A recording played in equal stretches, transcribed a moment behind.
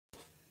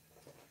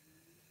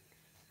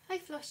Hi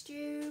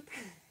Flosstube,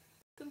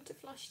 welcome to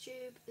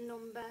Flosstube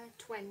number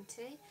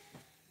 20.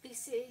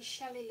 This is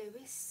Shelley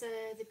Lewis,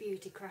 the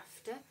beauty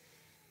crafter.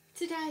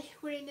 Today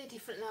we're in a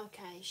different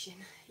location.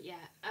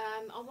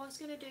 I was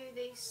going to do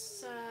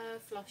this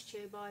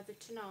Flosstube either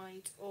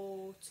tonight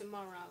or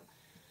tomorrow,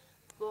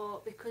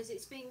 but because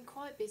it's been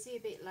quite busy a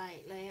bit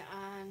lately,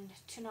 and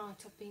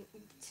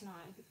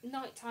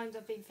night times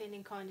I've been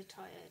feeling kind of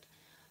tired,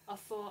 I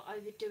thought I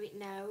would do it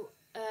now.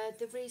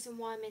 The reason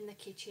why I'm in the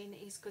kitchen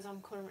is because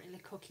I'm currently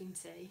cooking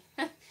tea.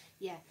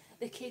 Yeah,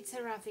 the kids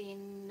are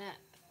having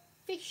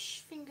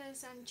fish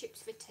fingers and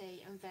chips for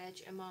tea and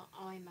veg, and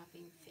I'm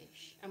having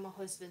fish, and my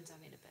husband's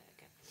having a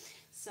burger.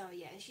 So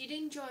yes, you'd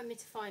enjoy me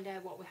to find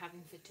out what we're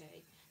having for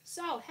tea.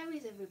 So, how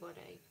is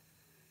everybody?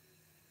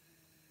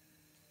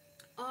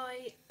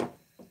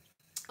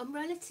 I'm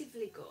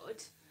relatively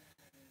good.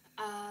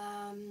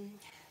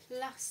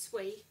 Last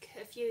week,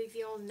 a few of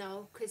you all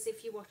know, because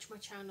if you watch my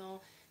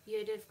channel, you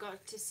may have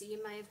got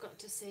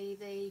to see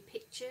the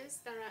pictures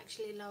that are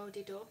actually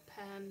loaded up,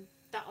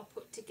 that I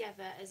put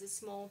together as a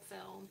small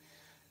film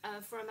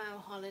from our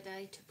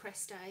holiday to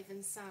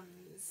Presthaven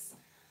Sands.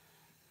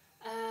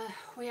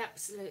 We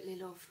absolutely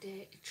loved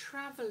it.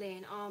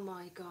 Travelling, oh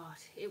my god,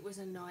 it was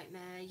a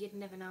nightmare. You'd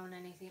never known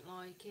anything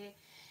like it.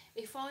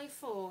 If I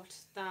thought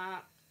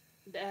that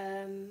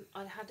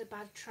I'd had a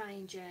bad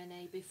train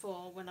journey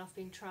before when I've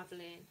been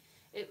travelling,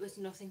 it was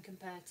nothing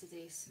compared to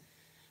this.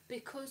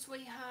 Because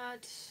we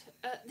had,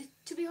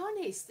 to be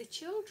honest, the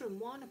children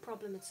weren't a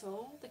problem at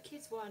all. The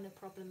kids weren't a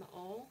problem at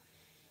all.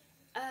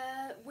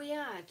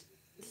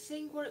 The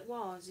thing what it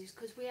was is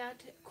because we had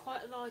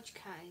quite a large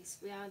case.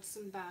 We had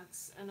some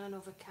bags and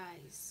another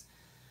case.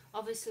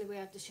 Obviously we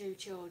had the two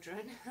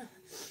children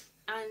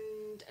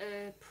and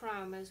a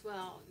pram as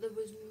well. There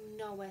was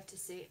nowhere to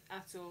sit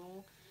at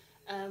all.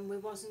 We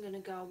wasn't going to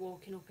go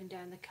walking up and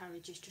down the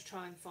carriages to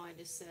try and find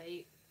a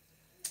seat.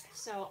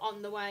 So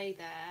on the way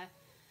there,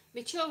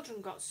 my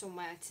children got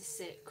somewhere to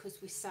sit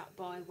because we sat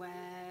by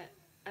where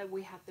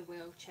we had the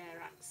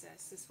wheelchair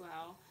access as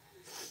well.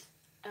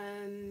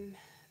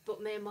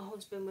 But me and my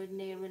husband were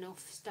near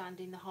enough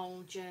standing the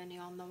whole journey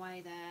on the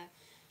way there.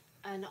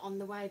 And on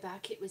the way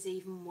back it was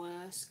even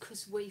worse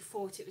because we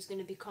thought it was going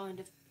to be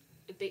kind of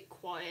a bit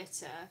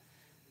quieter.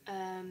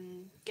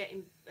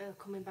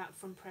 Coming back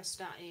from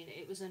Presthaven,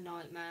 it was a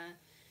nightmare.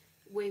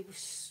 We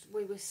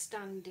were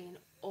standing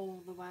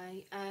all the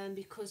way, and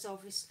because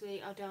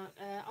obviously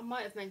I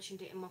might have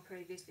mentioned it in my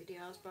previous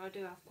videos, but I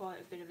do have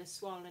quite a bit of a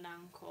swollen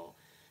ankle.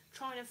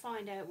 Trying to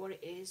find out what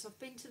it is. I've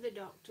been to the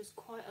doctors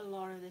quite a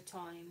lot of the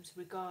times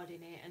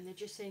regarding it, and they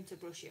just seem to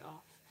brush it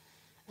off,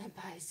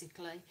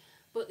 basically.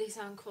 But this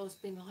ankle's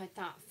been like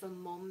that for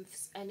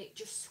months, and it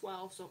just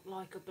swells up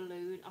like a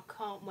balloon. I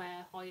can't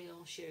wear high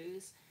heel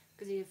shoes,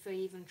 because if I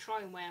even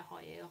try and wear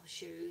high heel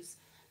shoes,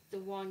 the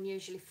one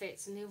usually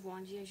fits and the other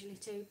one's usually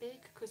too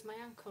big because my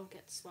ankle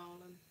gets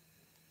swollen.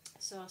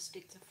 So I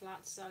stick to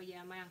flats. So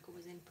yeah, my ankle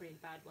was in a pretty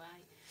bad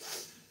way.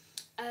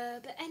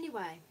 But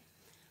anyway,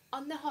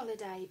 on the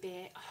holiday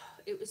bit,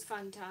 it was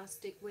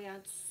fantastic. We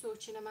had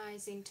such an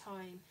amazing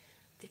time.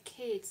 The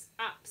kids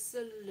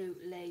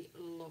absolutely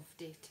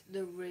loved it.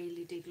 They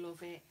really did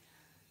love it.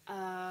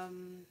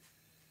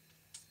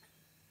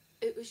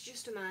 It was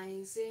just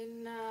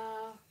amazing.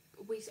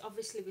 We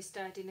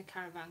stayed in a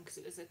caravan because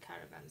it was a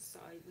caravan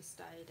site we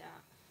stayed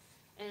at,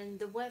 and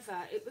the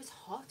weather, it was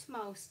hot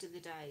most of the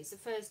days. The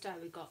first day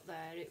we got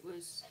there,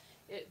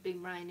 it'd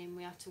been raining.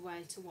 We had to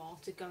wait a while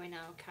to go in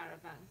our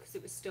caravan because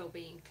it was still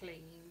being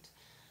cleaned,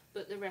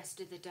 but the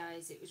rest of the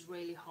days it was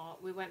really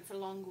hot. We went for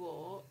long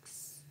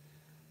walks.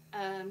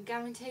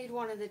 Guaranteed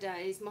one of the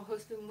days my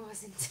husband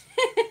wasn't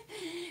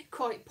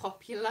quite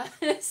popular,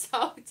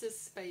 so to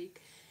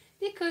speak.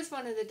 Because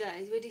one of the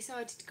days we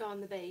decided to go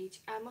on the beach,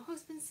 and my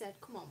husband said,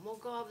 come on, we'll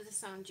go over the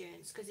sand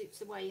dunes because it's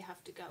the way you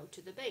have to go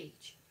to the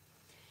beach.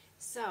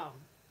 So,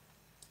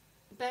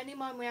 bearing in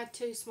mind we had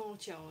two small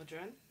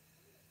children.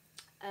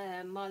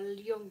 My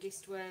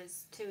youngest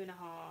was 2.5,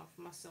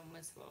 my son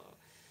was 4.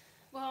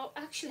 Well,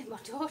 actually my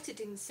daughter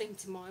didn't seem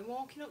to mind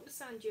walking up the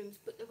sand dunes,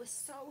 but they were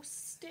so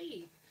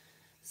steep.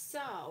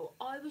 So,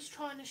 I was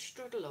trying to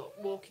struggle up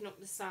walking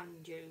up the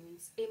sand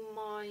dunes in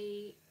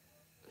my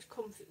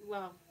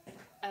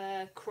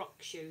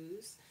croc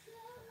shoes.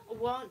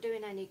 Weren't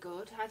doing any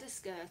good. Had a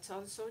skirt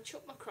on, so I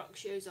took my croc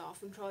shoes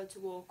off and tried to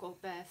walk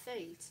up bare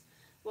feet.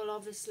 Well,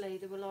 obviously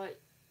there were like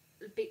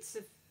bits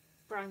of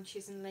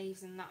branches and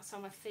leaves and that, so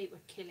my feet were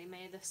killing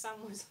me. The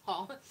sun was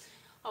hot.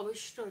 I was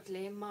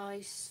struggling. My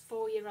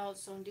 4-year-old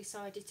son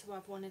decided to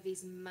have one of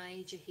his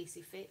major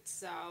hissy fits,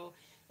 so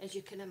as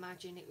you can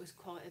imagine it was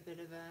quite a bit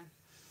of a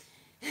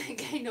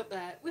getting up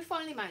there. We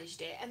finally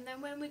managed it, and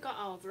then when we got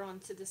over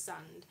onto the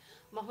sand,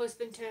 my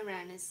husband turned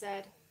around and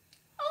said,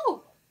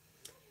 oh,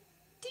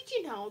 did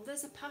you know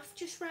there's a path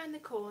just round the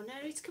corner?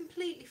 It's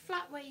completely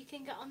flat where you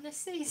can get on the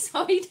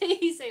seaside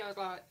easy. I was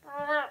like,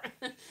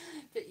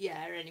 but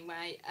yeah,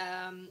 anyway,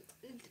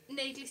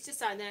 needless to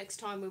say, the next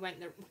time we went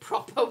the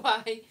proper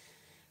way,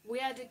 we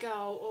had to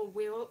go, or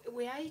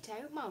we ate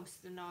out most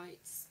of the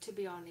nights, to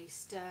be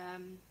honest.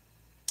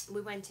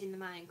 we went in the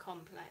main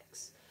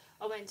complex.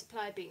 I went to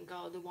play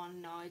bingo the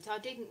one night. I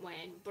didn't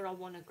win, but I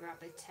won a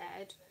grab a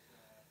Ted.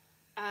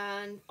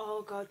 And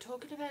oh god,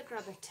 talking about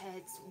grab a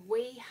Teds,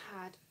 we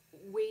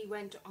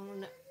went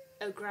on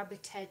a grab a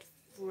Ted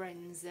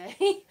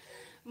frenzy.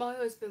 My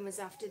husband was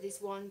after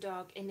this one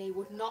dog, and he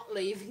would not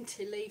leave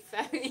until he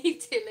found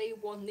until he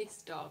won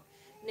this dog.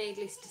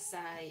 Needless to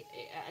say,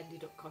 it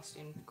ended up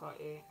costing quite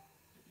a bit.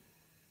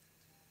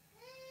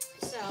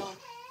 So,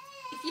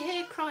 if you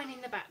hear crying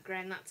in the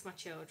background, that's my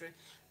children.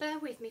 Bear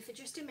with me for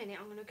just a minute.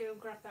 I'm going to go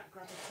and grab that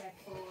grab a Ted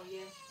for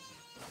you.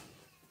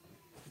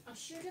 I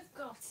should have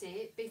got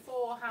it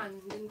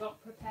beforehand and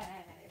got prepared.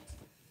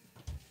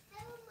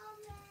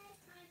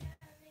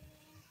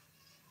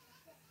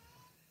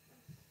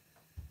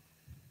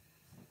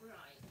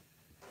 Right.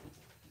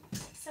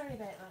 Sorry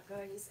about that,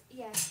 guys.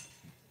 Yeah.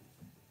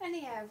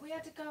 Anyhow, we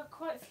had to go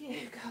quite a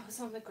few girls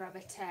on the grabber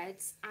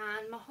Teds,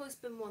 and my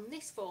husband won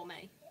this for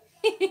me.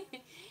 Isn't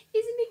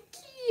it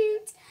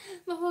cute?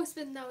 My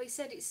husband, though, he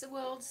said it's the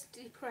world's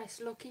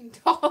depressed looking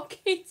dog.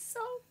 It's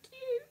so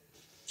cute.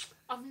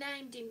 I've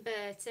named him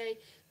Bertie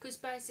because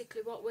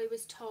basically what we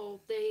was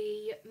told,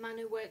 the man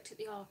who worked at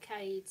the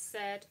arcade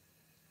said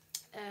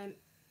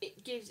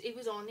it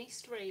was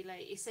honest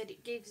really. He said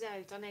it gives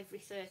out on every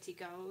 30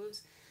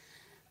 goes.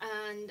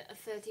 And a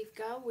 30th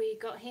go, we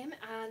got him,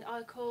 and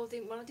I called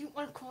him. Well,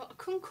 I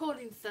couldn't call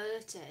him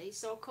 30,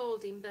 so I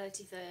called him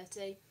Bertie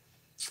 30.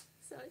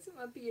 So it's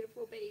my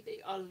beautiful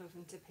baby. I love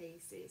him to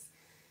pieces.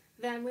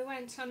 Then we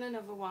went on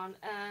another one,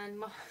 and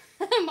my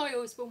my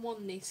husband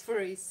won this for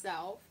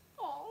himself.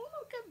 Oh,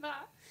 look at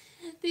that!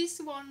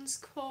 This one's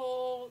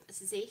called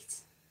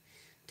Zit.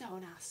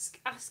 Don't ask.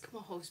 Ask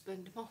my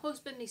husband. My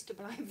husband is to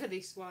blame for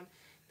this one.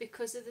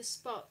 Because of the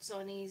spots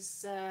on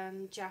his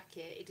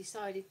jacket, he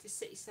said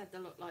they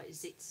looked like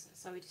zits,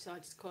 so he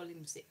decided to call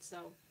him Zit.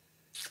 So,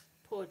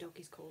 poor dog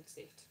is called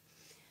Zit.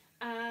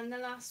 And the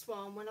last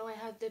one, when I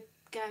had the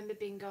game of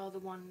bingo the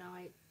one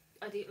night,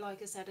 I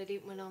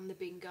didn't win on the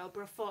bingo,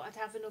 but I thought I'd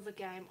have another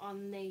game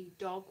on the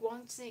dog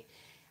one,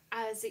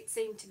 as it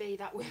seemed to be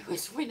that we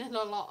was winning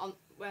a lot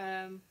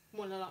on,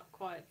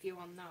 quite a few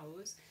on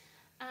those.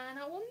 And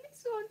I won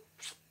this one.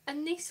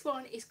 And this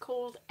one is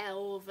called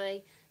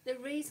Elvie. The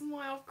reason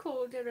why I've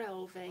called her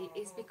Elvie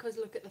is because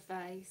look at the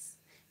face.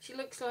 She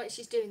looks like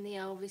she's doing the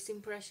Elvis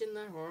impression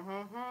there.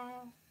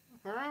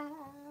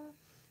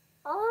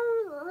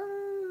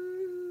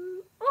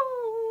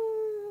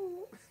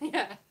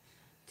 Yeah,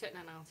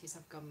 technicalities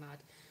have gone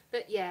mad.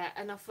 But yeah,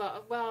 and I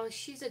thought, well,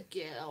 she's a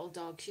girl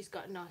dog. She's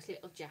got a nice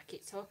little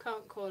jacket, so I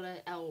can't call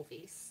her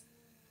Elvis.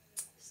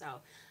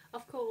 So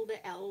I've called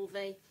her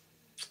Elvie.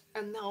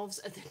 And those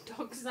are the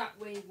dogs that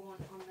we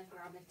won on the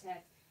grabber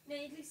Ted.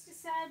 Needless to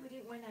say, we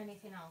didn't win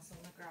anything else on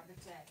the grabber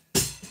Ted.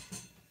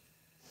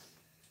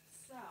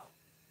 So,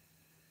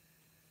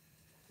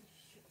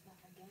 shut that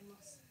again,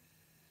 Moss.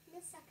 In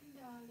a second,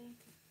 darling.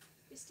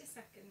 Just a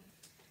second.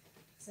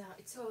 So,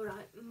 it's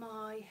alright,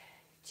 my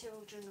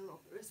children are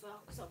up as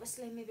well, because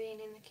obviously me being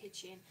in the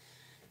kitchen.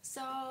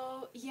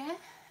 So, yeah,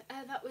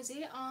 that was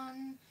it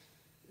on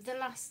the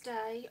last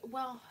day.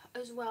 Well,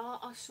 as well,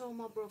 I saw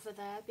my brother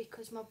there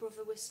because my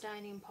brother was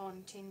staying in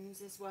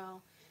Pontins as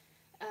well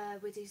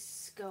with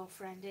his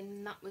girlfriend,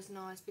 and that was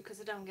nice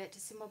because I don't get to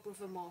see my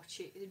brother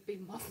much. It had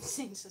been months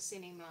since I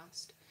seen him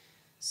last,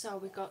 so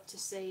we got to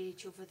see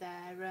each other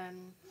there.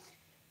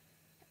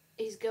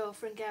 His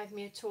girlfriend gave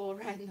me a tour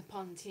around the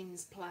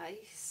Pontins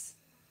place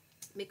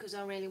because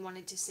I really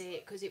wanted to see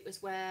it, because it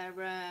was where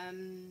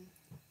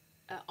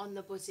on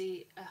the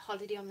Buzzy,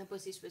 Holiday on the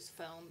Buzzies was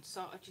filmed,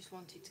 so I just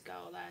wanted to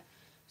go there.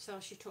 So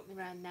she took me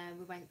around there.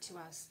 We went to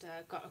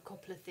Asda, got a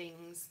couple of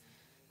things,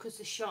 because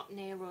the shop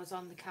near us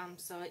on the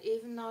campsite,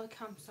 even though the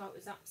campsite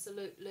was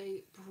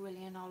absolutely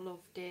brilliant, I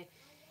loved it,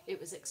 it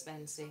was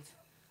expensive.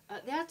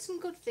 They had some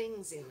good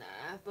things in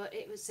there, but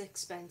it was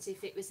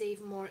expensive. It was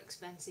even more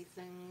expensive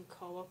than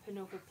Co-op and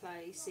other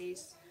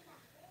places.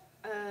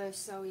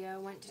 So yeah, I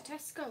went to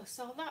Tesco.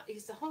 So that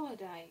is the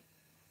holiday.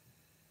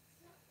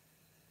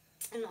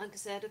 And like I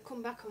said, I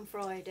come back on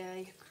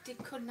Friday.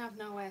 Couldn't have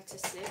nowhere to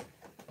sit.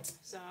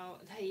 So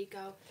there you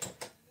go.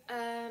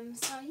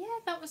 So yeah,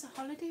 that was a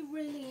holiday.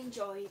 Really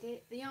enjoyed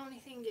it. The only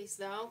thing is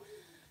though,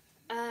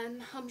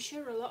 I'm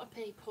sure a lot of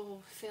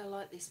people feel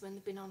like this when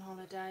they've been on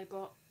holiday,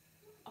 but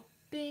I've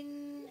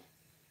been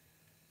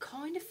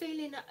kind of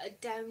feeling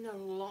down a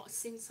lot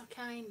since I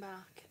came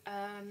back.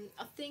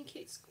 I think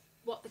it's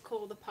what they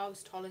call the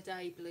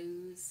post-holiday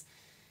blues,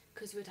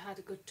 because we'd had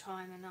a good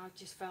time and I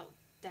just felt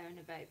down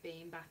about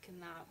being back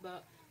and that,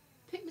 but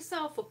picked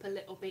myself up a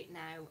little bit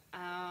now.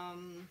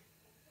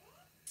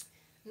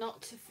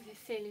 Not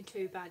feeling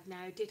too bad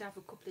now. Did have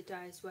a couple of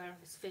days where I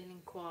was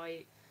feeling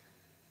quite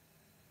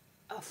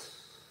I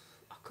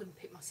couldn't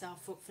pick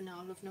myself up for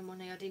no love no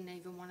money. I didn't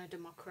even want to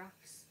do my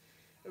crafts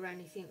or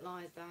anything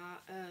like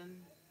that,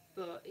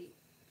 but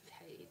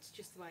hey, it's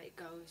just the way it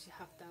goes. You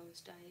have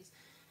those days.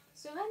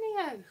 So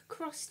anyhow,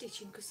 cross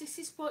stitching, because this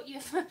is what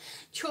you've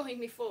joined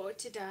me for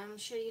today. I'm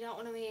sure you don't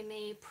want to hear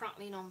me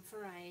prattling on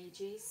for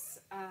ages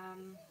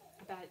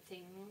about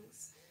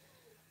things.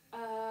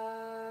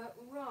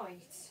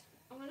 Right,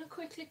 I'm going to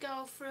quickly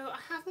go through. I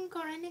haven't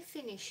got any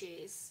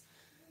finishes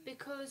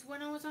because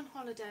when I was on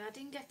holiday I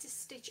didn't get to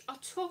stitch. I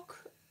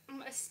took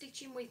a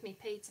stitching with me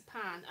Peter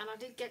Pan, and I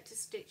did get to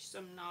stitch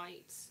some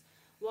nights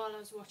while I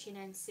was watching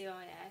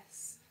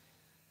NCIS,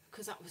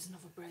 because that was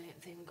another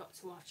brilliant thing, got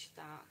to watch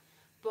that.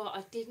 But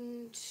I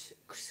didn't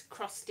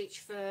cross stitch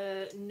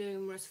for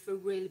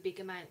really big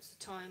amounts of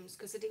times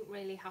because I didn't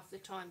really have the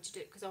time to do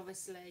it, because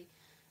obviously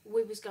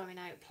we was going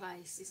out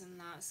places and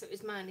that, so it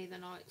was mainly the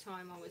night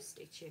time I was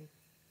stitching.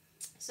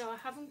 So I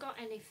haven't got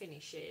any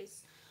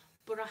finishes,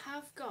 but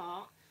I've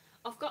got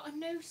a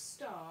new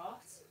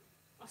start.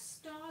 I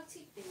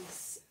started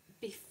this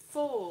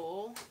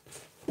before,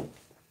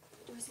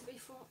 was it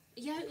before?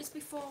 Yeah, it was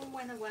before I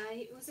went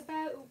away. It was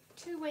about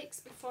 2 weeks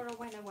before I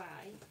went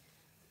away.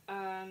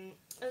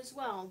 As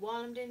well,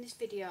 while I'm doing this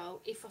video,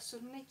 if I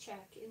suddenly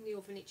check in the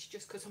oven, it's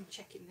just because I'm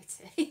checking the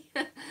tea.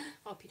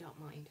 Hope you don't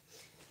mind.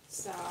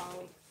 So,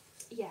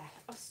 yeah,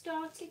 I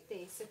started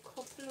this a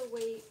couple of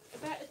weeks,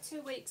 about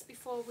 2 weeks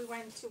before we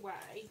went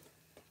away,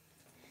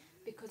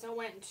 because I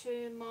went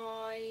to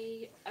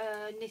my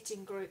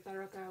knitting group that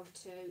I go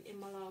to in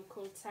my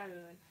local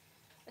town.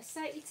 I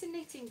say it's a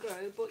knitting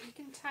group, but you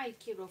can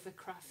take your other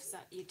crafts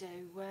that you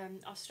do.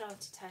 I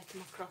started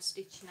taking my cross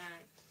stitch now.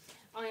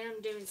 I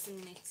am doing some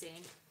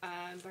knitting, but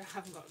I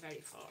haven't got very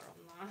far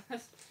on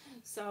that,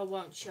 so I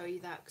won't show you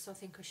that because I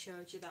think I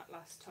showed you that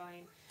last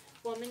time.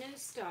 What I'm going to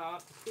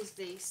start is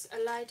this. A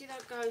lady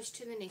that goes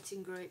to the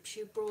knitting group,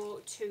 she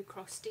brought 2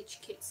 cross stitch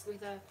kits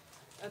with her,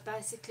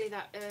 basically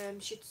that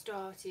she'd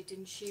started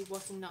and she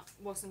wasn't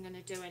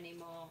going to do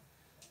anymore.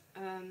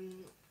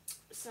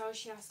 So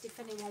she asked if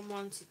anyone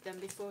wanted them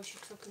before she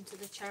took them to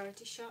the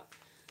charity shop.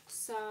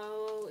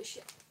 So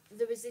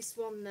there was this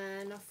one there,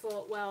 and I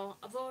thought, well,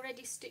 I've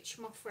already stitched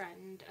my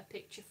friend a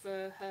picture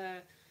for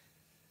her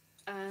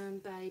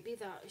baby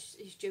that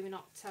is due in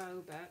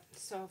October.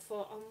 So I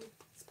thought,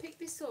 let's pick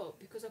this up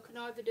because I can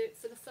either do it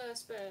for the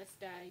first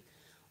birthday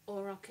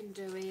or I can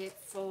do it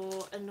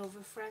for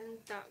another friend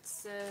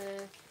that's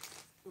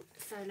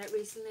found out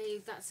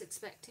recently that's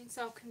expecting,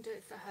 so I can do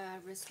it for her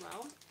as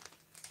well.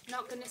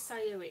 Not going to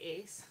say who it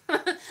is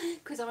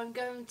because I'm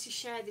going to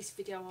share this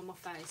video on my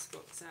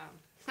Facebook, so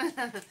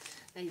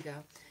there you go.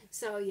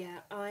 So yeah,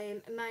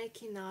 I'm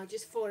making that. I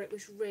just thought it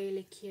was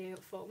really cute.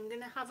 I thought I'm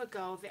going to have a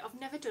go of it. I've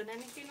never done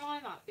anything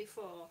like that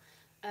before,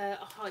 a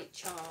height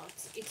chart.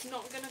 It's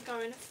not going to go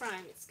in a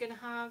frame. It's going to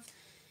have,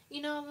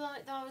 you know,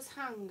 like those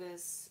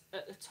hangers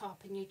at the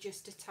top, and you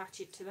just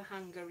attach it to the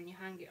hanger and you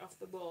hang it off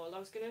the wall. I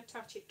was going to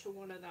attach it to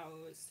one of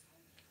those.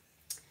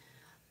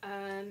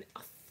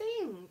 I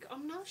think,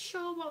 I'm not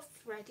sure what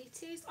thread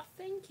it is. I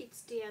think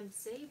it's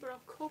DMC, but I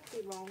could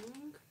be wrong.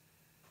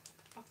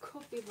 I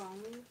could be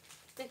wrong.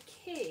 The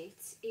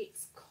kit,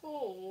 it's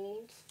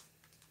called,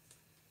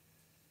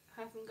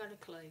 I haven't got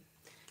a clue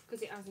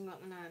because it hasn't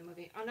got the name of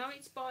it. I know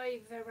it's by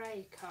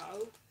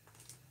Vereco.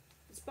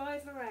 It's by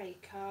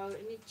Vereco,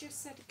 and it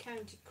just said a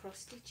counted cross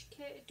stitch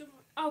kit. It don't,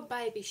 oh,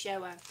 Baby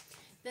Shower.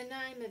 The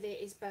name of it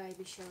is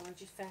Baby Shower. I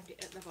just found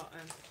it at the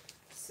bottom.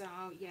 So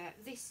yeah,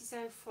 this is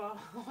how far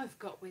I've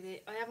got with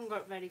it. I haven't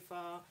got very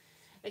far,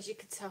 as you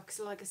can tell, because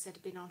like I said,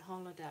 I've been on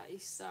holiday.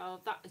 So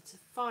that's as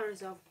far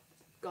as I've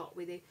got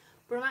with it.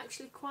 But I'm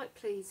actually quite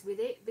pleased with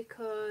it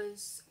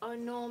because I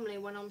normally,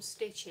 when I'm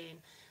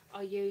stitching,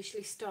 I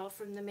usually start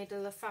from the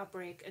middle of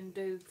fabric and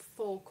do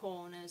 4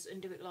 corners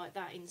and do it like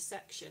that in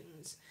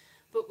sections.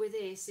 But with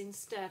this,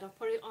 instead, I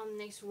put it on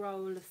this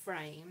roller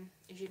frame.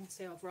 As you can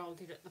see, I've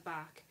rolled it at the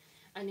back,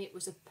 and it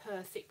was a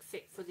perfect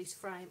fit for this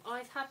frame.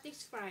 I've had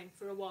this frame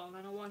for a while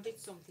and I wanted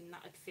something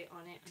that would fit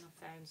on it, and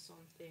I found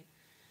something.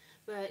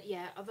 But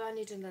yeah, I've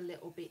only done a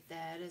little bit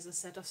there. As I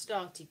said, I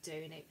started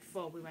doing it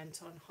before we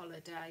went on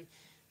holiday,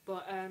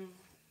 but I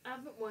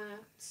haven't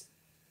worked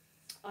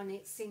on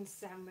it since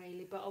then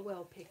really, but I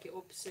will pick it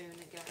up soon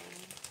again.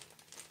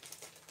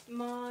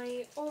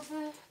 My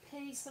other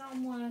piece that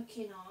I'm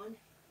working on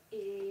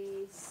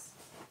is,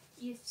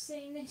 you've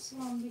seen this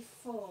one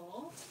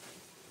before.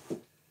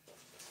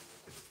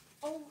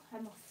 Oh,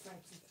 and my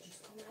threads have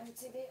just come out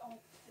of it. Oh,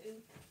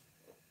 poop.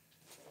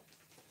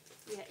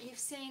 Yeah, you've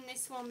seen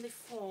this one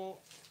before.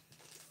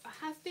 I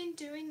have been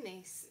doing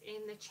this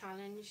in the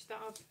challenge that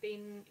I've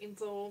been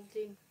involved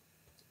in.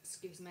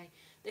 Excuse me,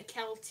 the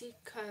Celtic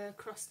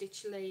Cross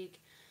Stitch League.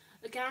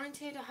 I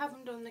guaranteed I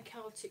haven't done the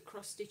Celtic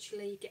Cross Stitch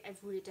League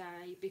every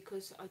day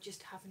because I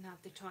just haven't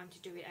had the time to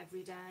do it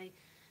every day.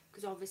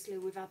 Because obviously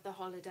we've had the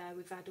holiday,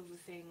 we've had other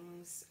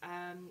things.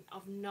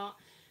 I've not,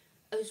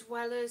 as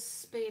well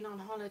as being on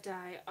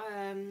holiday,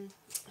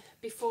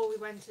 before we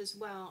went as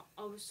well,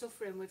 I was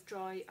suffering with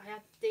dry. I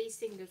had these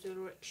fingers that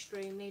were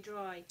extremely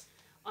dry.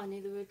 I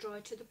knew they were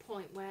dry to the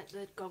point where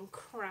they'd gone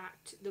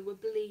cracked, they were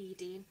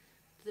bleeding,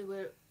 they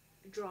were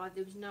dry,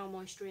 there was no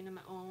moisture in them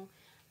at all,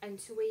 and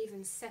to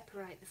even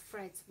separate the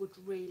threads would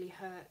really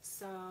hurt.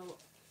 So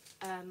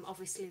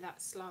obviously that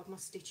slowed my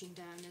stitching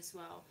down as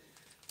well.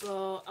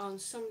 But on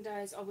some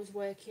days I was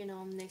working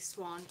on this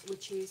one,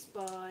 which is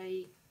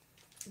by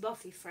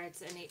Buffy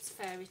threads, and it's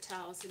fairy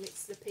tales, and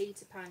it's the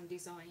Peter Pan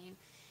design.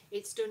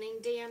 It's done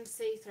in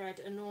DMC thread,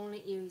 and all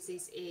it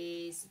uses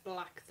is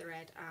black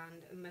thread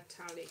and a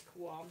metallic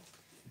one.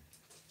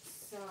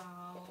 So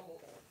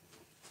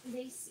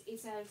this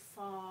is how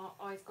far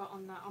I've got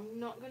on that. I'm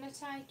not going to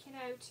take it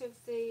out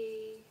of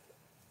the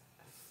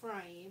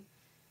frame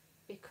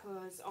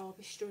because I'll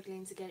be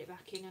struggling to get it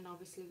back in, and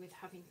obviously with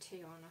having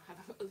tea on I have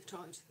other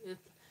times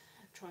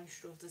trying to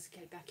struggle to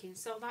get it back in.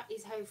 So that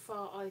is how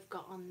far I've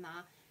got on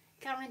that.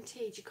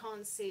 Guaranteed you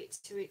can't see it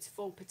to its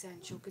full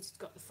potential because it's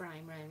got the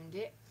frame around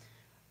it.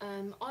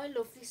 I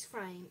love this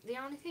frame. The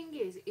only thing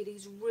is it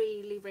is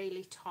really,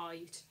 really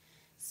tight,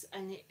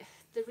 and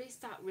there is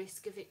that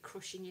risk of it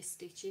crushing your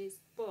stitches,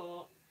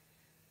 but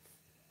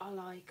I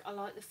like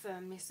the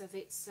firmness of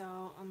it,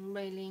 so I'm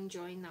really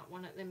enjoying that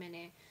one at the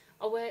minute.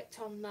 I worked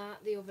on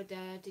that the other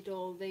day. I did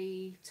all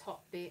the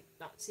top bit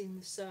that's in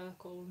the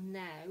circle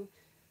now,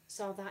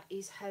 so that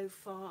is how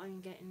far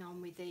I'm getting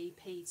on with the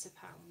Peter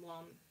Pan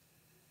one.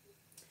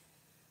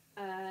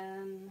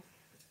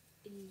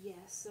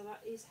 Yeah, so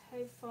that is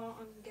how far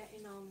I'm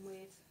getting on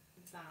with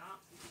that.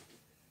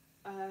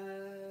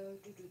 I'm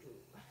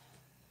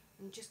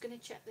just going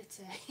to check the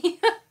tea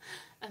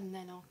and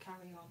then I'll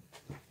carry on.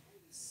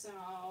 So,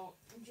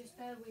 just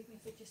bear with me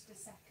for just a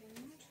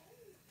second.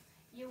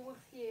 You will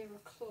hear a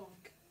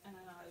clunk and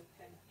an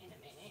open in a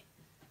minute.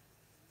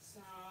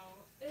 So,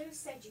 who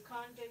said you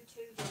can't do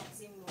 2 jobs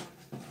in one?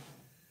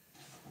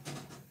 Oh,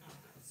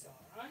 that's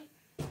alright.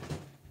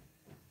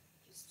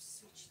 Just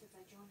switch the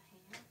veg on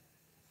here.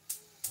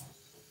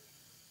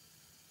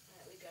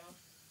 There we go.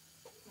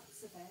 That's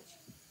the veg.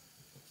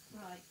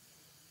 Right.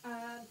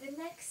 The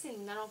next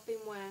thing that I've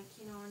been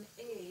working on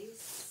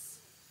is,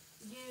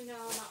 you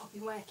know that I've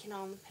been working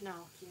on the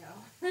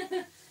Pinocchio.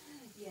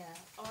 Yeah,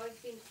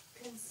 I've been,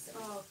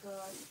 oh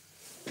god.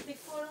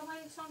 Before I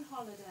went on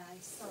holiday,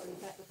 sorry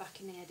about the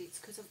back in the edits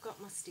because I've got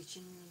my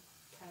stitching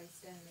case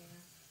down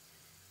here.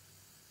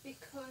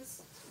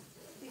 Because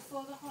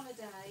before the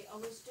holiday I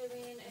was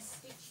doing a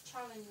stitch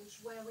challenge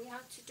where we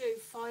had to do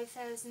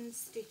 5,000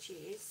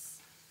 stitches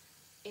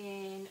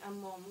in a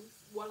month.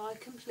 Well, I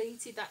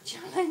completed that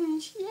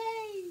challenge.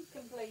 Yay!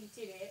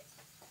 Completed it.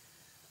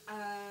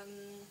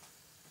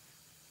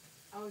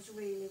 I was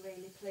really,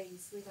 really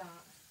pleased with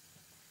that,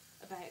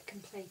 about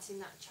completing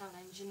that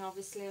challenge, and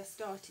obviously I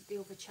started the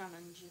other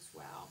challenge as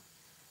well.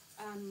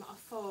 I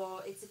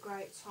thought it's a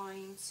great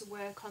time to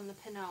work on the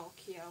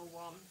Pinocchio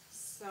one,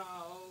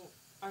 so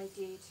I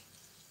did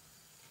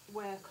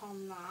work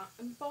on that.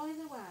 And by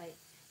the way,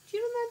 do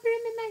you remember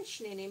me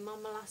mentioning in my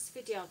last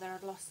video that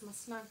I'd lost my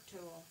snag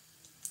tool?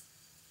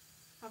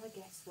 Have a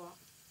guess what?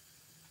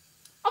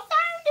 I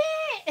found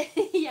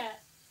it! Yeah.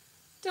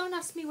 Don't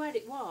ask me where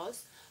it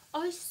was.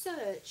 I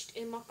searched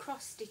in my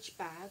cross stitch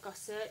bag, I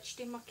searched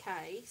in my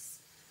case.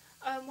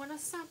 When I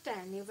sat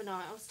down the other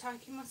night, I was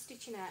taking my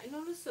stitching out, and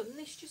all of a sudden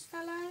this just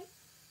fell out.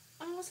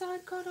 And I was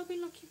like, God, I've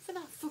been looking for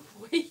that for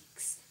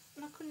weeks,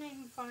 and I couldn't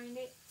even find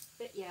it.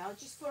 But yeah, I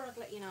just thought I'd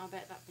let you know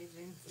about that bit of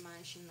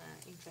information there.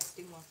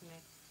 Interesting, wasn't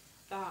it?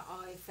 That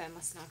I found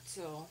my snag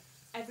tool.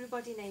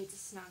 Everybody needs a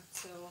snag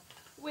tool,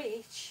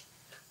 which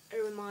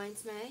it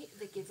reminds me,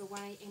 the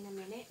giveaway in a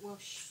minute. Well,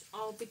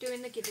 I'll be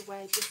doing the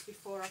giveaway just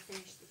before I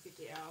finish the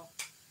video.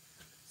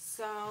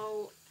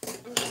 So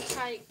I'm going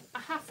to I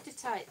have to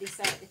take this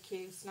out the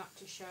Q snap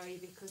to show you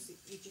because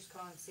you just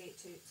can't see it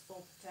to its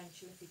full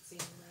potential if it's in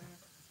there.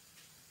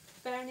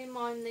 Bearing in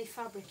mind the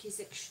fabric is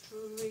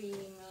extremely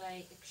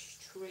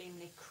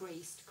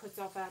creased because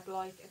I've had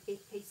like a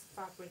big piece of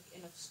fabric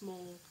in a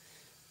small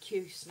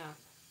Q snap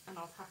and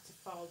I've had to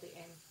fold it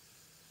in.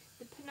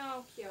 The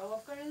Pinocchio,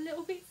 I've got a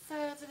little bit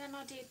further than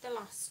I did the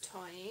last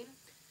time.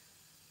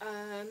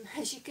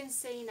 As you can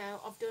see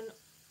now, I've done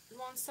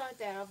one side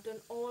there, I've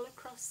done all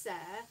across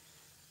there.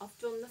 I've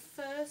done the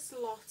first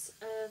lot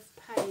of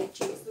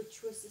pages,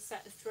 which was a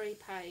set of 3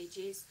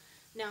 pages.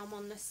 Now I'm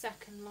on the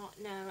second lot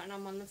now, and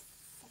I'm on the,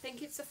 I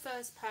think it's the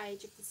first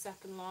page of the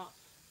second lot,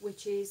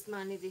 which is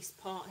mainly this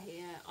part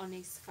here on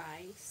his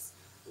face.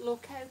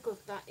 Look how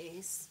good that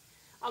is.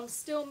 I'm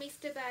still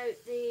miffed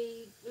about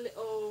the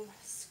little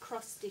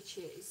cross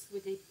stitches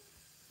with the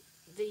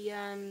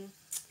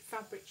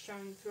fabric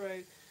showing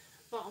through,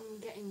 but I'm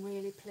getting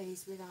really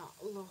pleased with that.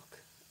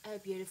 Look how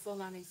beautiful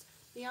that is.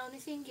 The only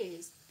thing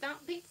is,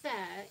 that bit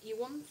there, you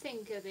wouldn't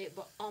think of it,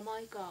 but oh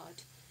my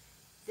god,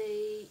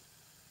 the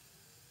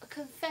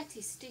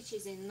confetti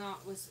stitches in that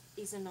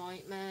is a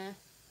nightmare.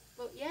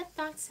 But yeah,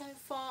 that's how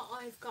far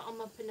I've got on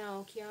my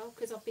Pinocchio,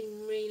 because I've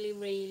been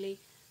really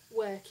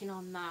working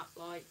on that,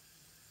 like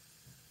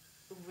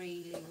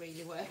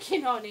really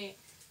working on it.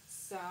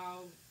 So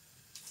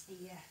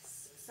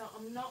yes, so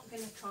I'm not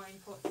going to try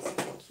and put this in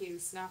the Q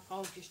snap,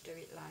 I'll just do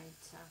it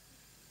later.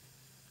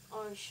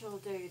 I shall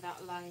do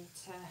that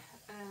later.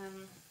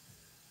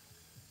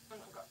 I've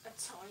not got the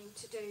time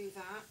to do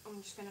that.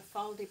 I'm just going to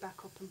fold it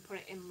back up and put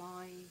it in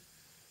my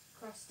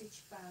cross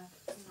stitch bag.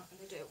 I'm not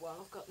going to do it while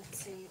I've got the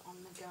tea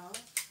on the go.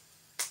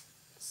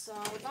 So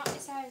that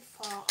is how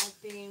far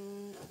I've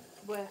been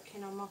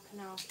working on my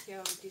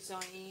Pinocchio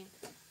design.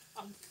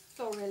 I'm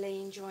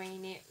thoroughly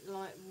enjoying it,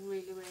 like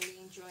really, really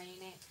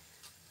enjoying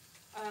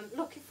it.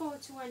 Looking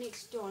forward to when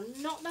it's done.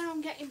 Not that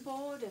I'm getting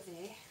bored of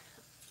it.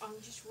 I'm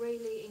just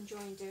really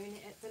enjoying doing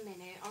it at the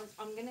minute.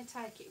 I'm going to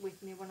take it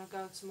with me when I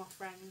go to my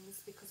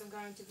friends because I'm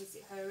going to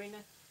visit her in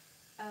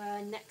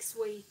next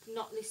week.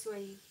 Not this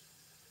week.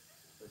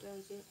 What day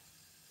is it?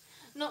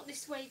 Not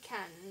this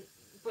weekend,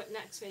 but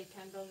next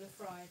weekend on the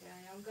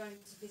Friday. I'm going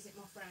to visit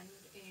my friend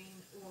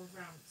in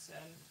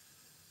Wolverhampton.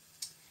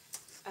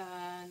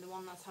 The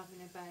one that's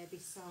having a baby,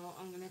 so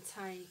I'm going to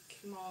take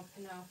my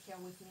Pinocchio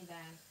with me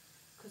then,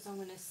 because I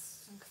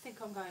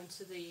think I'm going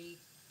to the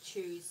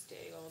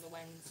Tuesday or the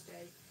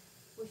Wednesday,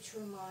 which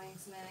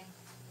reminds me,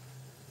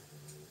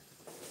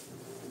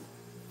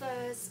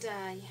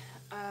 Thursday,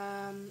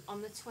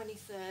 on the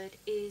 23rd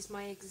is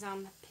my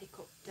exam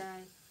pick-up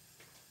day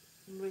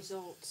and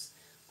results.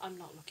 I'm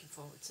not looking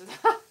forward to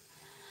that.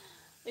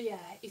 Yeah,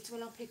 it's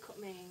when I pick up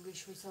my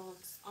English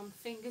results. I'm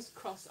fingers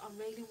crossed. I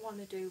really want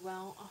to do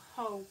well.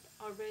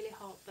 I really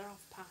hope that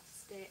I've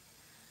passed it,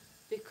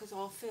 because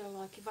I feel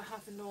like if I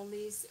haven't, all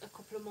these a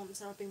couple of months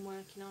that I've been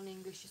working on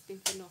English has been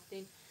for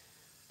nothing.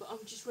 But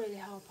I'm just really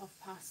hope I've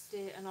passed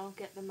it and I'll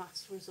get the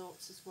maths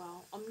results as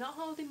well. I'm not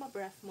holding my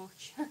breath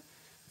much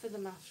for the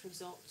maths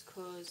results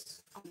because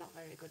I'm not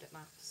very good at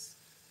maths.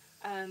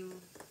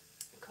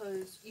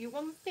 Because you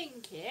won't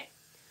think it,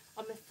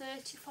 I'm a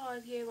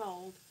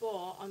 35-year-old,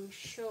 but I'm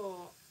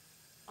sure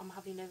I'm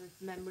having a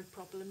memory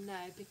problem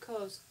now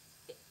because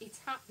it's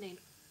happening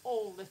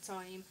all the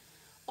time.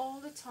 All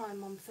the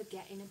time I'm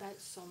forgetting about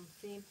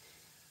something.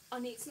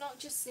 And it's not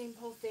just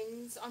simple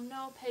things. I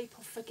know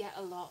people forget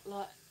a lot,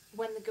 like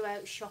when they go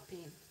out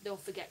shopping, they'll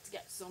forget to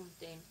get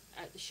something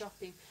at the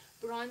shopping.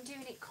 But I'm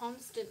doing it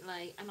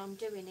constantly and I'm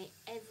doing it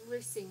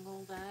every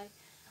single day.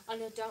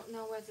 And I don't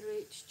know whether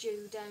it's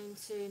due down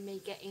to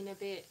me getting a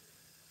bit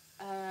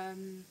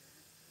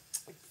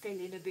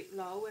feeling a bit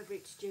low, whether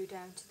it's due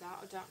down to that.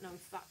 I don't know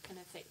if that can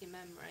affect your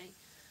memory.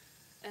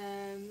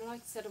 Like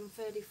I said, I'm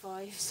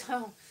 35,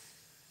 so,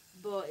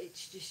 but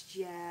it's just,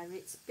 yeah,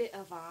 it's a bit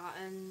of that,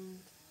 and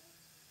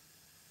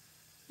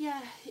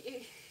yeah,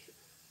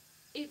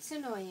 it's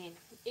annoying.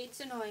 It's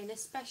annoying,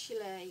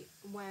 especially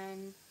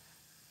when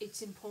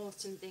it's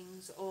important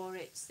things or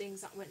it's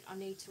things that I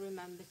need to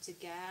remember to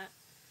get.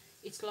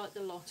 It's like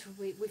the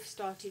lottery. We've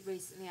started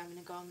recently having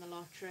a go on the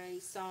lottery,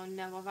 so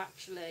now I've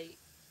actually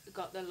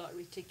got the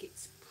lottery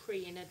tickets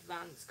in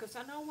advance because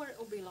I know what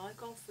it'll be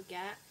like. I'll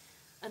forget,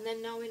 and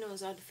then knowing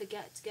us, I'd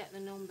forget to get the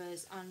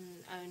numbers,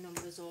 and our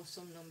numbers or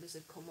some numbers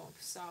had come up.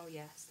 So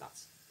yes,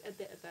 that's a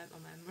bit about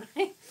my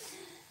memory.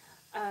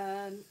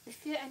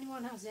 If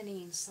anyone has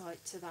any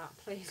insight to that,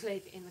 please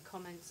leave it in the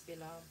comments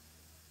below.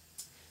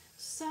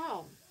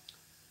 So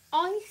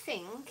I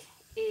think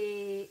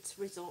it's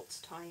results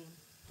time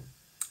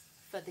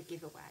for the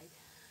giveaway.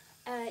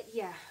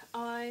 Yeah,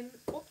 I'm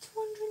up to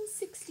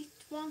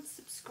 161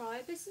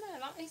 subscribers now.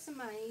 That is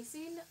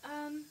amazing.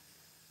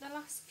 The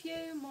last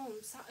few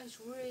months that has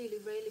really,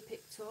 really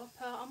picked up.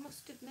 I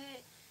must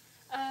admit,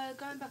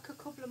 going back a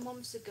couple of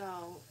months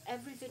ago,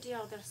 every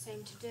video that I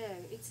seemed to do,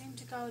 it seemed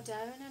to go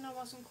down, and I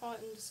wasn't quite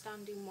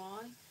understanding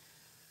why.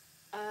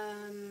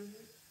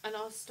 And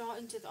I was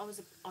starting to, I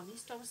was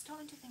honest, I was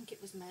starting to think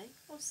it was me.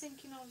 I was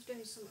thinking I was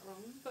doing something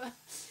wrong, but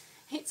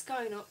it's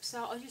going up.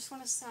 So I just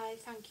want to say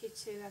thank you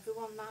to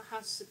everyone that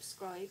has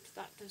subscribed,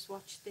 that does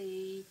watch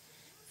the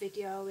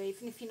video,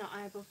 even if you're not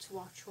able to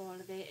watch all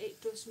of it.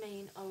 It does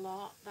mean a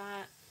lot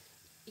that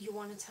you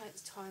want to take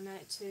the time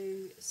out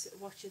to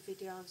watch the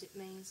videos. It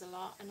means a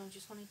lot, and I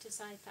just wanted to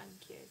say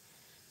thank you.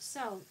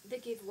 So the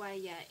giveaway,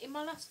 yeah, in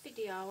my last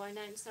video I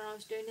announced that I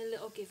was doing a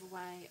little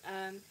giveaway.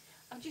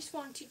 I just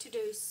wanted to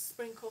do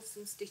sprinkle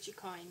some Stitchy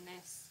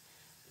kindness.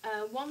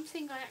 One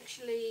thing I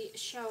actually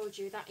showed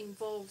you that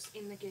involves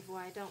in the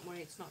giveaway, don't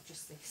worry, it's not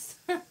just this,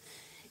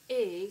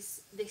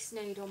 is this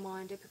needle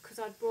minder, because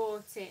I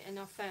bought it and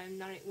I found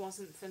that it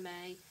wasn't for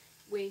me,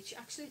 which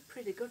actually is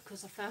pretty good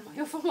because I found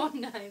my other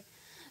one now.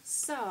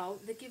 So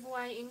the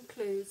giveaway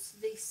includes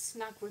this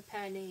snag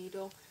repair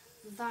needle.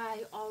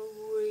 They are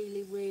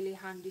really, really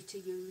handy to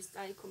use.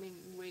 They come in,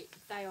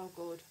 they are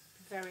good,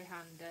 very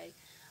handy.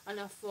 And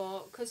I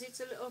thought, because it's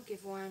a little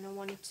giveaway and I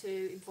wanted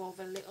to involve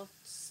a little,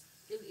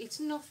 it's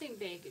nothing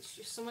big, it's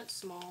just something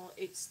small.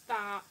 It's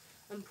that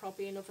and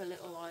probably another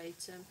little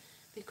item,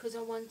 because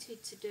I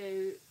wanted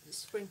to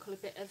sprinkle a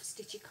bit of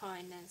Stitchy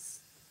kindness.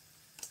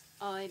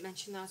 I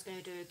mentioned that I was going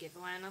to do a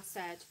giveaway, and I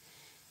said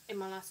in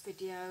my last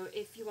video,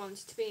 if you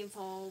wanted to be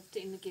involved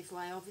in the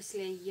giveaway,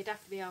 obviously you'd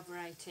have to be over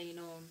 18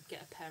 or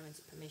get a parent's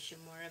permission,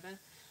 wherever.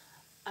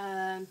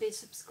 Be a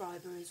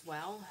subscriber as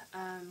well,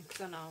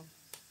 because I know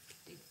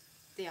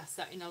they ask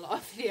that in a lot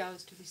of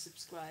videos, to be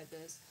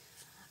subscribers.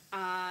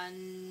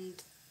 And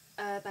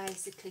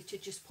basically to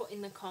just put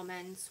in the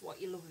comments what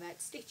you love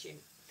about stitching.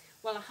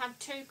 Well, I had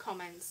 2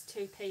 comments,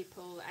 2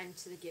 people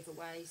enter the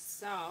giveaway,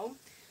 so,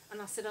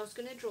 and I said I was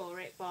going to draw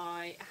it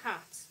by a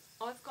hat.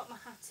 I've got my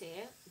hat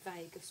here,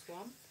 Vegas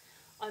one.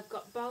 I've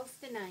got both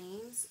the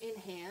names in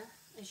here,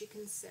 as you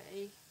can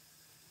see.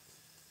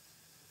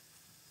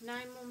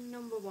 Name on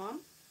number 1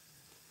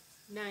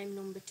 name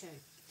number 2.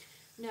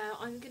 Now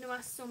I'm going to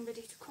ask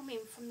somebody to come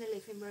in from the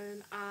living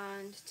room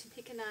and to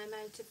pick a name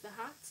out of the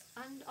hat,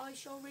 and I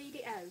shall read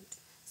it out.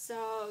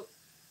 So,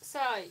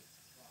 do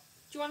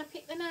you want to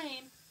pick the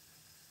name?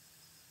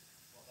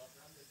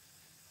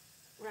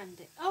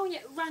 Randy. Oh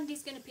yeah,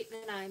 Randy's going to pick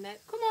the name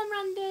out. Come on,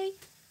 Randy.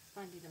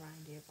 Randy the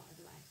reindeer, by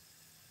the way.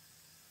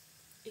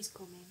 He's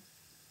coming.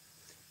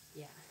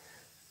 Yeah.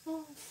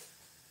 Oh,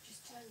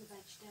 just turn the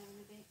veg down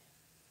a bit.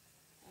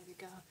 There we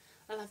go.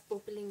 I'll have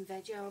bubbling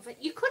veg over.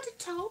 You could have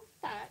told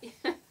that.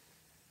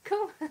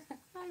 Come on.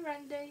 Hi,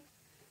 Randy.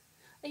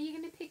 Are you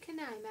going to pick a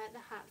name out the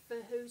hat for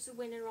who's the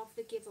winner of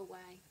the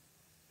giveaway?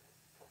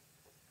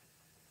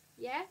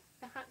 Yeah?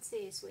 The hat's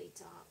here,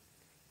 sweetheart.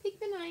 Pick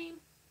the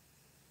name.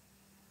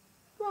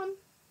 Come on.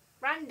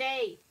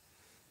 Randy.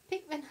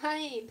 Pick the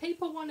name.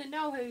 People want to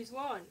know who's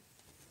won.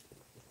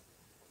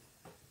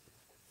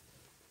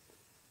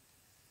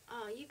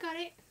 Oh, you got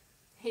it.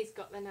 He's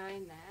got the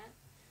name there.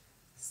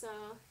 So,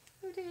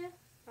 oh dear.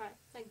 Right,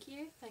 thank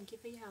you. Thank you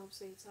for your help,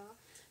 sweetheart.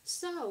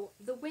 So,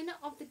 the winner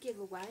of the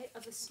giveaway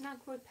of a snag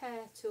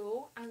repair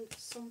tool and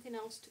something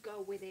else to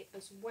go with it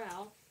as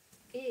well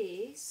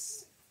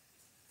is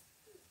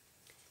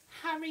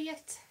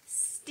Harriet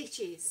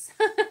Stitches.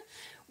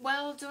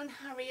 Well done,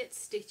 Harriet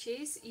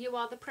Stitches. You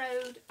are the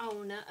proud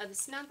owner of a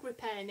snag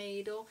repair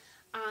needle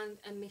and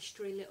a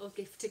mystery little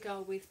gift to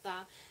go with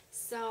that.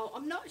 So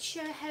I'm not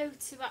sure how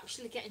to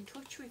actually get in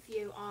touch with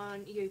you on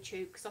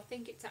YouTube, because I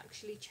think it's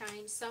actually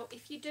changed. So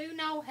if you do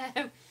know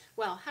how,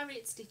 well,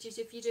 Harriet Stitches,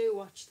 if you do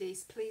watch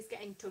this, please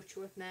get in touch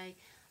with me,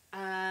 so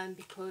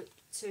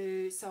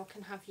I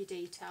can have your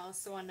details,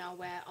 so I know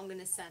where I'm going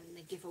to send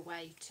the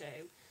giveaway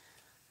to.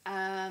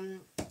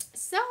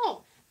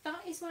 So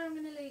that is where I'm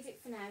going to leave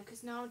it for now,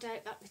 because no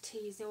doubt that the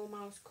tea is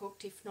almost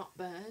cooked, if not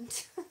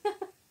burnt.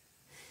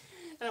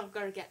 And I've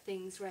got to get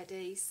things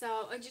ready.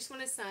 So I just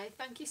want to say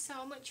thank you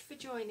so much for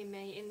joining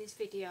me in this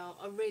video.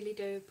 I really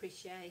do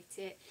appreciate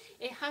it.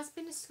 It has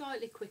been a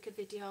slightly quicker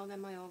video than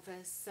my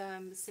others.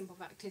 The simple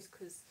fact is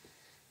because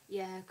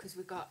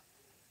we got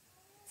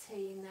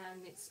tea in there,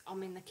 and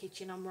I'm in the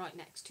kitchen. I'm right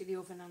next to the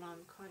oven and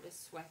I'm kind of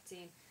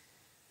sweating.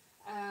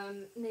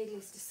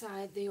 Needless to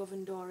say, the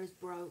oven door is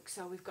broke,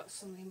 so we've got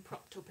something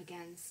propped up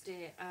against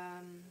it.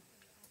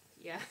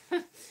 Yeah.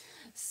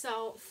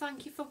 So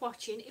thank you for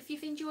watching. If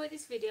you've enjoyed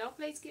this video,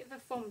 please give it a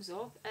thumbs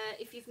up.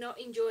 If you've not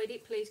enjoyed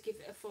it, please give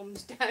it a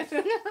thumbs down.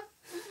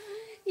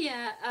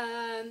 Yeah,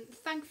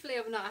 thankfully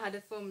I've not had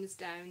a thumbs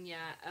down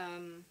yet.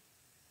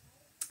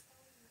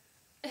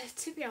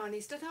 To be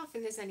honest, I don't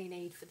think there's any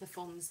need for the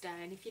thumbs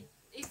down.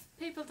 If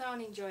people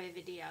don't enjoy a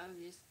video,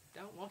 just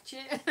don't watch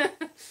it.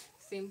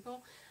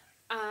 Simple.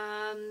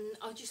 I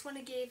just want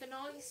to give a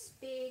nice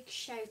big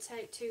shout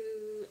out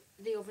to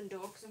the oven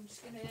door, because I'm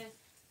just going to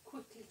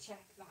quickly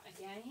check that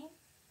again.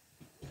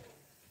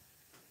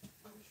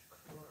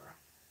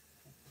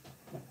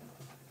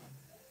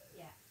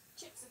 Yeah,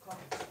 chips are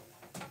cooked.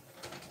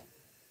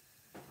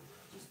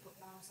 Just put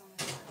those on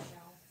the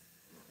shelf.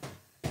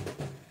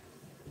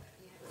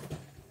 Yeah.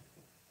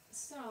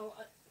 So,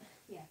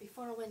 yeah,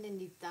 before I went and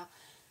did that,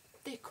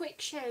 the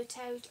quick shout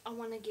out I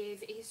want to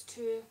give is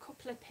to a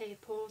couple of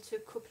people, to a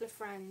couple of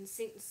friends.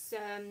 Since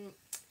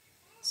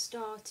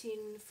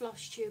starting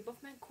Flosstube,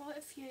 I've met quite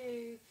a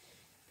few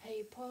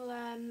people.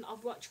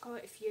 I've watched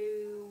quite a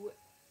few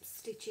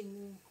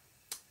stitching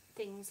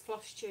things,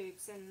 floss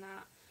tubes and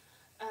that.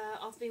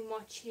 I've been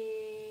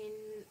watching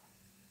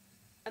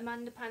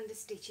Amanda Panda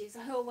Stitches.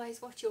 I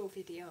always watch your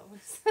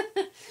videos.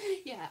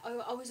 Yeah,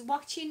 I was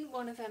watching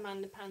one of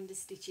Amanda Panda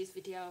Stitches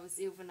videos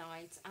the other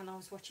night, and I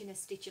was watching a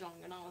stitch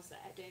along, and I was there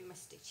doing my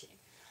stitching.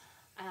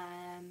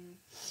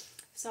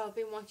 So I've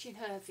been watching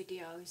her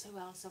videos. Who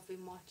else I've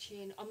been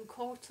watching? I'm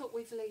caught up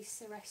with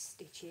Lisa S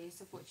Stitches.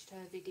 I've watched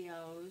her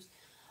videos.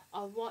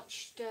 I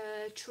watched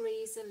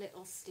Teresa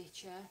Little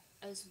Stitcher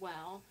as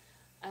well.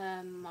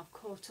 I've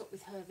caught up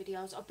with her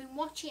videos. I've been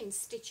watching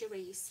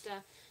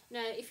Stitcherista.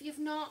 Now, if you've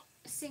not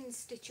seen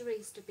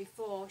Stitcherista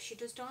before, she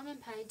does diamond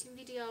painting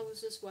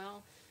videos as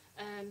well.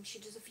 She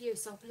does a few,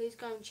 so please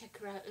go and check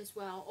her out as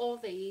well. All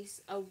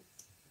these are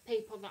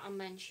people that I'm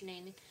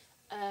mentioning.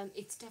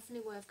 It's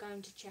definitely worth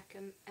going to check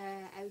them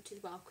out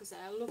as well, because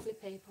they're lovely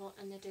people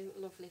and they do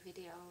lovely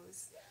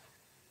videos.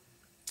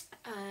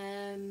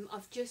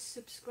 I've just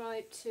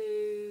subscribed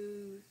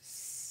to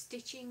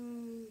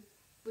Stitching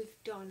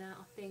with Donna,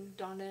 I think.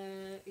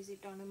 Donna, is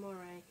it Donna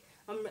Murray?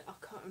 I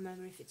can't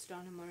remember if it's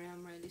Donna Murray,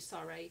 I'm really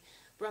sorry.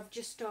 But I've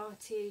just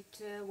started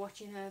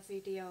watching her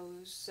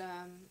videos.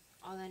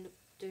 I'll end up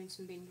doing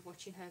some binge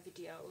watching her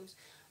videos.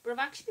 But I've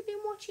actually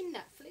been watching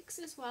Netflix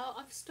as well.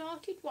 I've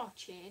started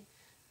watching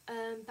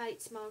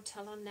Bates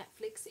Motel on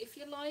Netflix. If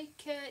you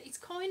like, it's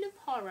kind of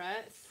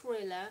horror,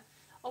 thriller.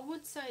 I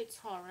would say it's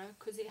horror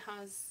because it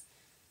has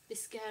the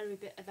scary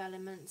bit of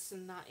elements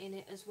and that in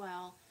it as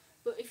well.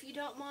 But if you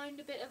don't mind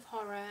a bit of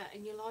horror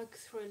and you like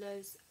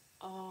thrillers,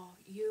 oh,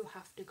 you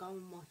have to go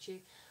and watch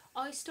it.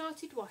 I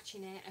started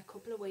watching it a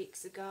couple of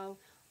weeks ago.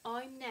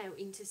 I'm now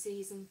into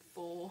season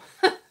 4.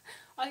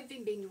 I've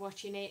been binge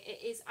watching it.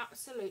 It is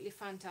absolutely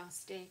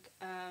fantastic.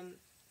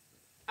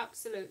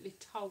 Absolutely,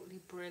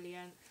 totally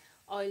brilliant.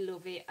 I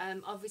love it.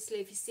 Obviously,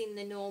 if you've seen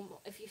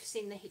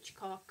the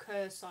Hitchcock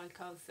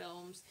Psycho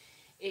films,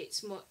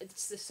 it's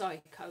the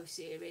Psycho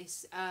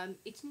series.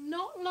 It's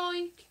not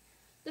like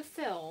the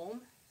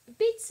film.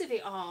 Bits of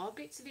it are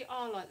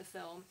like the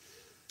film,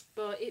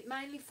 but it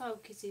mainly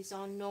focuses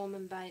on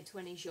Norman Bates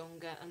when he's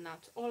younger, and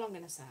that's all I'm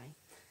gonna say.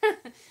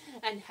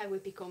 And how he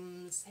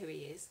becomes who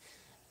he is.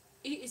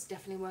 It is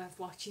definitely worth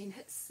watching.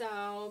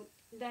 So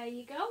there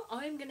you go.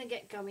 I'm gonna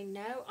get going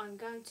now. I'm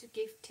going to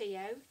give tea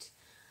out,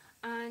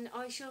 and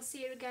I shall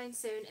see you again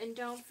soon. And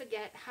don't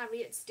forget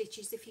Harriet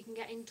Stitches, if you can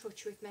get in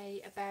touch with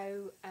me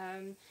about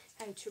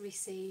how to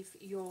receive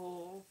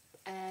your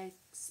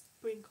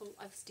sprinkle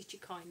of Stitchy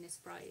Kindness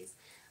praise,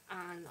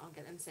 and I'll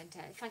get them sent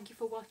out. Thank you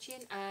for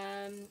watching.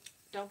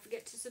 Don't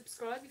forget to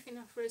subscribe if you're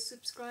not for a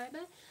subscriber.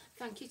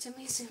 Thank you to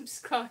my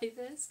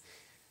subscribers.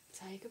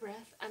 Take a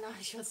breath, and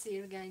I shall see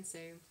you again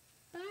soon.